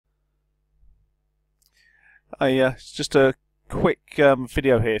It's just a quick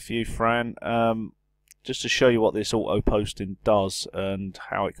video here for you, Fran, just to show you what this auto posting does and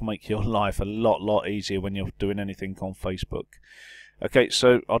how it can make your life a lot easier when you're doing anything on Facebook. Okay,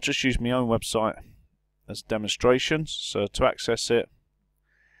 so I'll just use my own website as a demonstration. So to access it,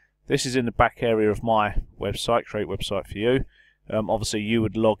 this is in the back area of my website, Create Website for You. Obviously you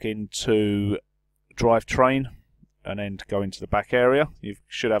would log into Drivetrain and then go into the back area. You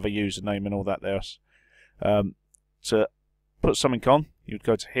should have a username and all that there. To put something on, you'd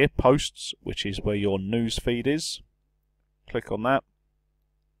go to here, Posts, which is where your news feed is. Click on that.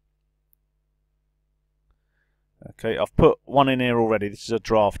 Okay, I've put one in here already. This is a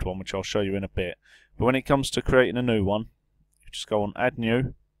draft one, which I'll show you in a bit. But when it comes to creating a new one, you just go on Add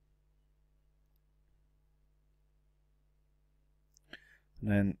New.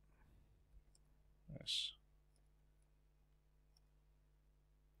 And then yes.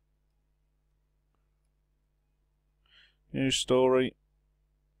 News story.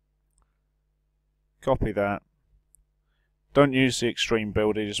 Copy that. Don't use the extreme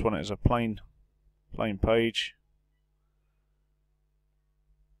builder, you just want it as a plain page.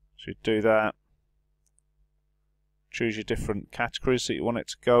 So you do that. Choose your different categories that you want it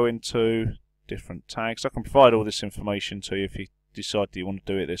to go into, different tags. I can provide all this information to you if you decide that you want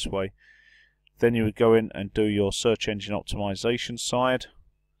to do it this way. Then you would go in and do your search engine optimization side.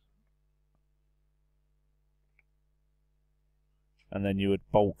 And then you would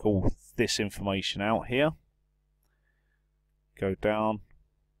bulk all this information out here. Go down,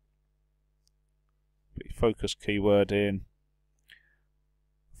 put your focus keyword in,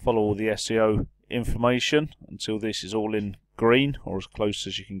 follow all the SEO information until this is all in green or as close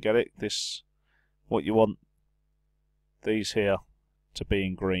as you can get it. This, what you want these here to be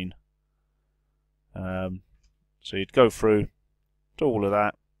in green. So you'd go through, do all of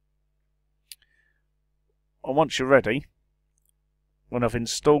that, and once you're ready, when I've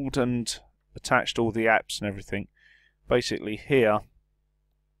installed and attached all the apps and everything, basically here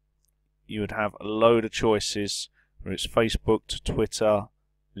you would have a load of choices, whether it's Facebook to Twitter,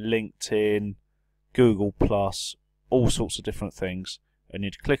 LinkedIn, Google+, all sorts of different things, and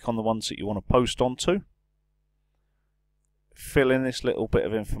you'd click on the ones that you want to post onto, fill in this little bit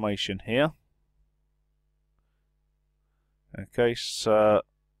of information here. Okay, so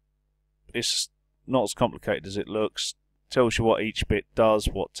it's not as complicated as it looks. Tells you what each bit does,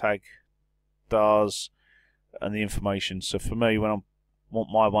 what tag does, and the information. So for me, when I want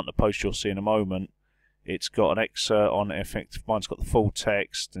my one to post, you'll see in a moment, it's got an excerpt on it. Mine's got the full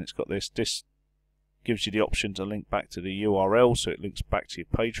text, and it's got this. This gives you the option to link back to the URL, so it links back to your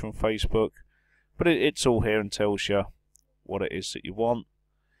page from Facebook. But it's all here and tells you what it is that you want.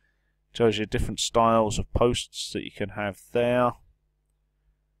 Tells you different styles of posts that you can have there.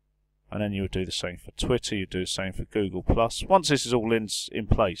 And then you would do the same for Twitter, you do the same for Google+. Once this is all in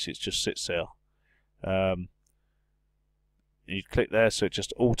place, it just sits there. You click there, so it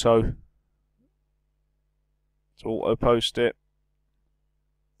just auto post it.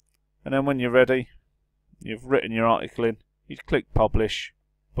 And then when you're ready, you've written your article in, you click publish,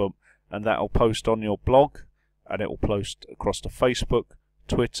 boom, and that'll post on your blog, and it will post across to Facebook,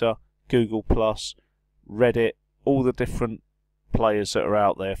 Twitter, Google+, Reddit, all the different players that are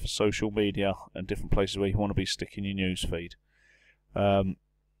out there for social media and different places where you want to be sticking your news feed. And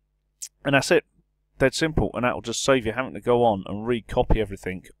that's it. Dead simple. And that will just save you having to go on and recopy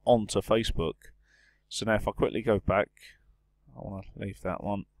everything onto Facebook. So now if I quickly go back, I want to leave that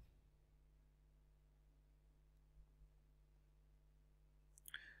one.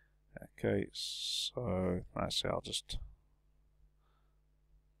 Okay, so that's it. I'll just...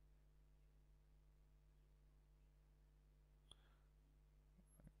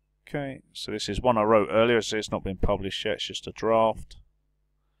 Okay, so this is one I wrote earlier, so it's not been published yet, it's just a draft.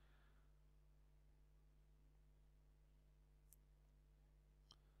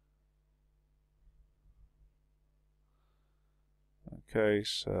 Okay,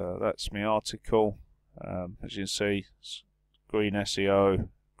 so that's my article. As you can see, green SEO,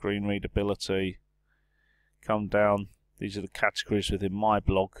 green readability. Come down, these are the categories within my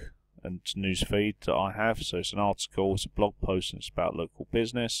blog and newsfeed that I have. So it's an article, it's a blog post, and it's about local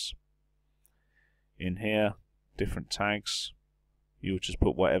business. In here, different tags. You would just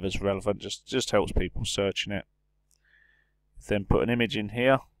put whatever's relevant, just helps people searching it. Then put an image in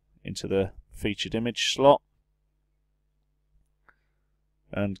here into the featured image slot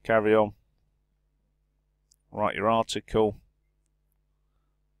and carry on. Write your article.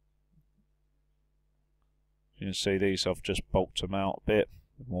 You can see these, I've just bulked them out a bit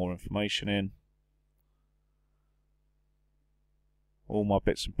with more information in. All my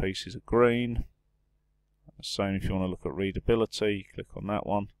bits and pieces are green. Same if you want to look at readability, click on that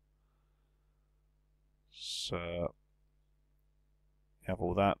one. So you have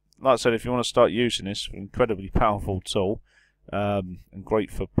all that. Like I said, if you want to start using this, incredibly powerful tool, and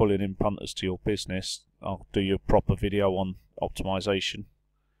great for pulling in punters to your business. I'll do you a proper video on optimization.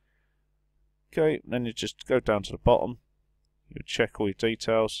 Okay, then you just go down to the bottom, you check all your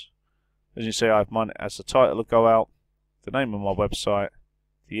details. As you see, I have mine as the title will go out, the name of my website,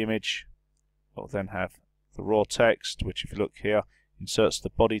 the image. I'll then have the raw text, which if you look here, inserts the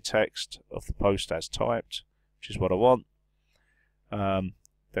body text of the post as typed, which is what I want. Then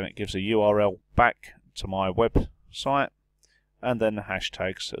it gives a URL back to my website, and then the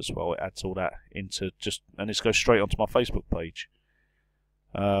hashtags as well. It adds all that into and this goes straight onto my Facebook page.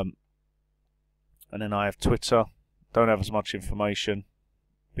 And then I have Twitter. Don't have as much information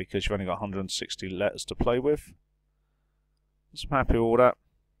because you've only got 160 letters to play with. So I'm happy with all that.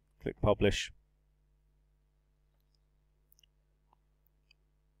 Click publish.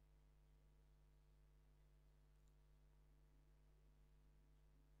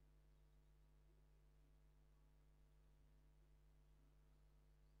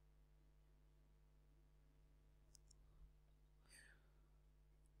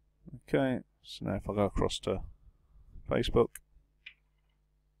 Okay, so now if I go across to Facebook,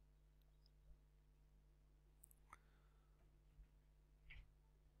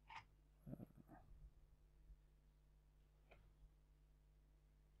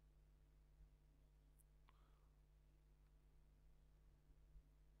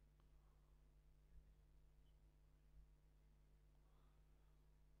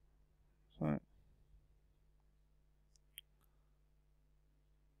 so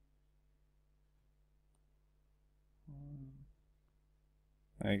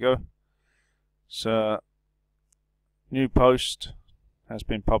there you go. So new post has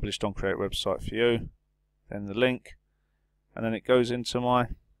been published on Create Website for You. Then the link, and then it goes into my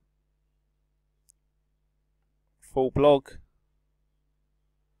full blog.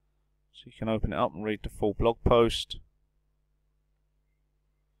 So you can open it up and read the full blog post.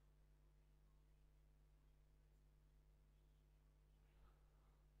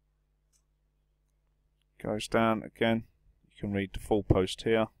 Goes down again. You can read the full post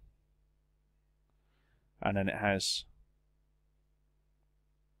here. And then it has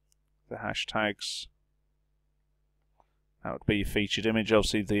the hashtags. That would be your featured image.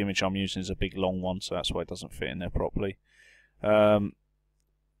 Obviously the image I'm using is a big long one, so that's why it doesn't fit in there properly. And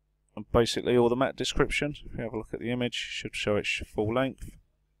basically all the meta description, if you have a look at the image, should show its full length.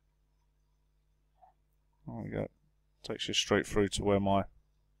 There we go. Takes you straight through to where my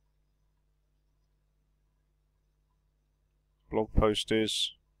blog post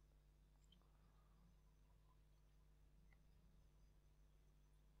is.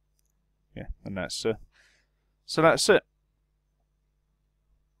 Yeah, and that's so that's it.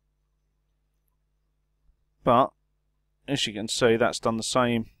 But as you can see, that's done the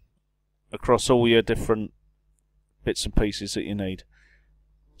same across all your different bits and pieces that you need.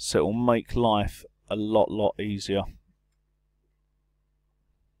 So it will make life a lot easier.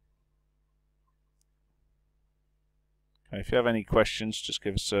 Okay, if you have any questions, just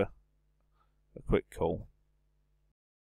give us a quick call.